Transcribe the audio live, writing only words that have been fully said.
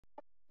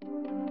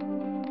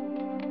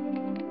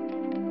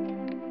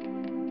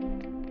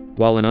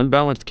While an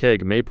unbalanced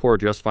keg may pour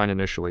just fine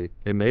initially,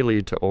 it may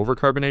lead to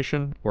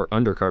overcarbonation or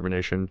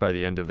undercarbonation by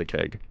the end of the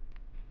keg.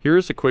 Here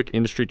is a quick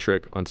industry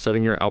trick on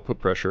setting your output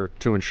pressure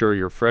to ensure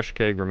your fresh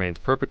keg remains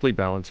perfectly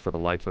balanced for the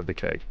life of the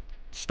keg.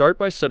 Start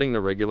by setting the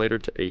regulator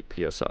to 8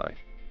 psi.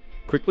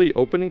 Quickly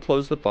open and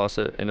close the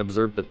faucet and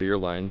observe the beer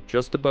line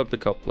just above the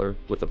coupler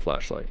with a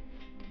flashlight.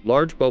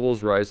 Large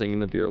bubbles rising in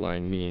the beer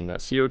line mean that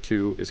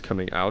CO2 is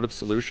coming out of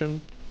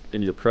solution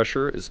and your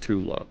pressure is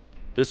too low.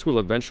 This will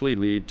eventually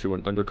lead to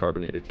an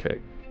undercarbonated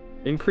keg.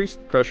 Increase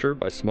the pressure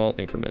by small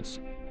increments,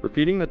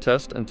 repeating the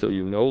test until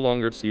you no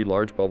longer see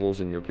large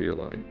bubbles in your beer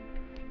line.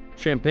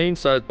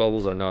 Champagne-sized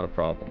bubbles are not a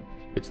problem.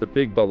 It's the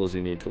big bubbles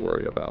you need to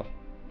worry about.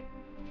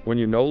 When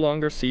you no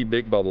longer see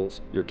big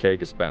bubbles, your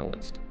keg is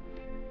balanced.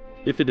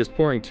 If it is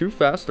pouring too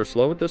fast or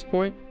slow at this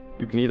point,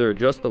 you can either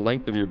adjust the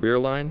length of your beer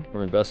line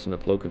or invest in a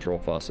flow control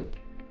faucet.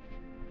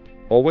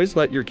 Always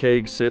let your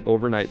keg sit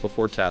overnight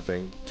before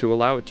tapping to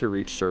allow it to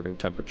reach serving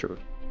temperature.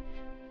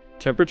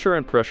 Temperature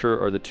and pressure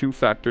are the two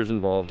factors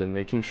involved in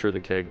making sure the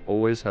keg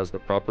always has the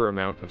proper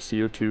amount of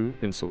CO2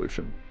 in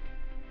solution.